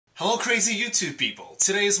Hello crazy YouTube people!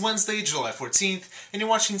 Today is Wednesday, July 14th, and you're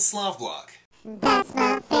watching Slavblog. That's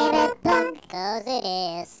my favorite blog, cause it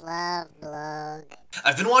is Slavblog.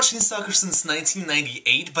 I've been watching soccer since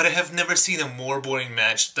 1998, but I have never seen a more boring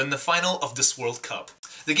match than the final of this World Cup.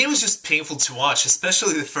 The game was just painful to watch,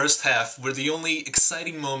 especially the first half, where the only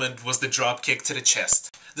exciting moment was the drop kick to the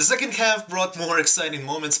chest. The second half brought more exciting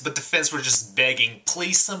moments, but the fans were just begging,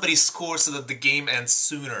 please somebody score so that the game ends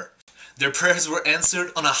sooner. Their prayers were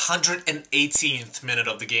answered on 118th minute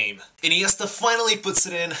of the game. Iniesta finally puts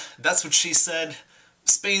it in, that's what she said.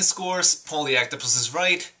 Spain scores, Paul the Octopus is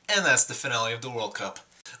right, and that's the finale of the World Cup.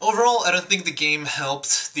 Overall, I don't think the game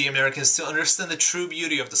helped the Americans to understand the true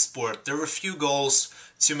beauty of the sport. There were few goals,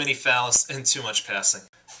 too many fouls, and too much passing.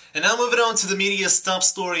 And now moving on to the media's top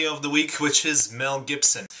story of the week, which is Mel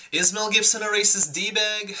Gibson. Is Mel Gibson a racist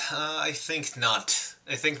D-bag? I think not.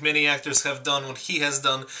 I think many actors have done what he has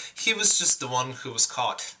done. He was just the one who was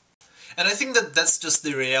caught. And I think that that's just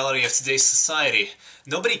the reality of today's society.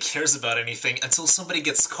 Nobody cares about anything until somebody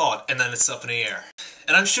gets caught and then it's up in the air.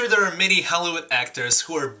 And I'm sure there are many Hollywood actors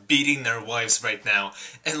who are beating their wives right now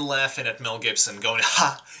and laughing at Mel Gibson, going,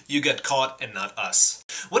 ha, you got caught and not us.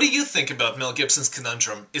 What do you think about Mel Gibson's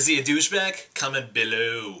conundrum? Is he a douchebag? Comment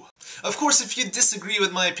below. Of course, if you disagree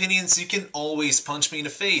with my opinions, you can always punch me in the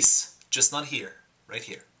face. Just not here. Right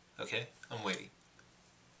here. Okay? I'm waiting.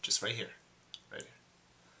 Just right here. Right here.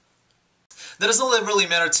 That is all that really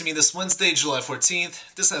mattered to me this Wednesday, July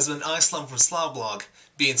 14th. This has been Islam from Slavblog.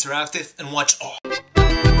 Be interactive and watch all.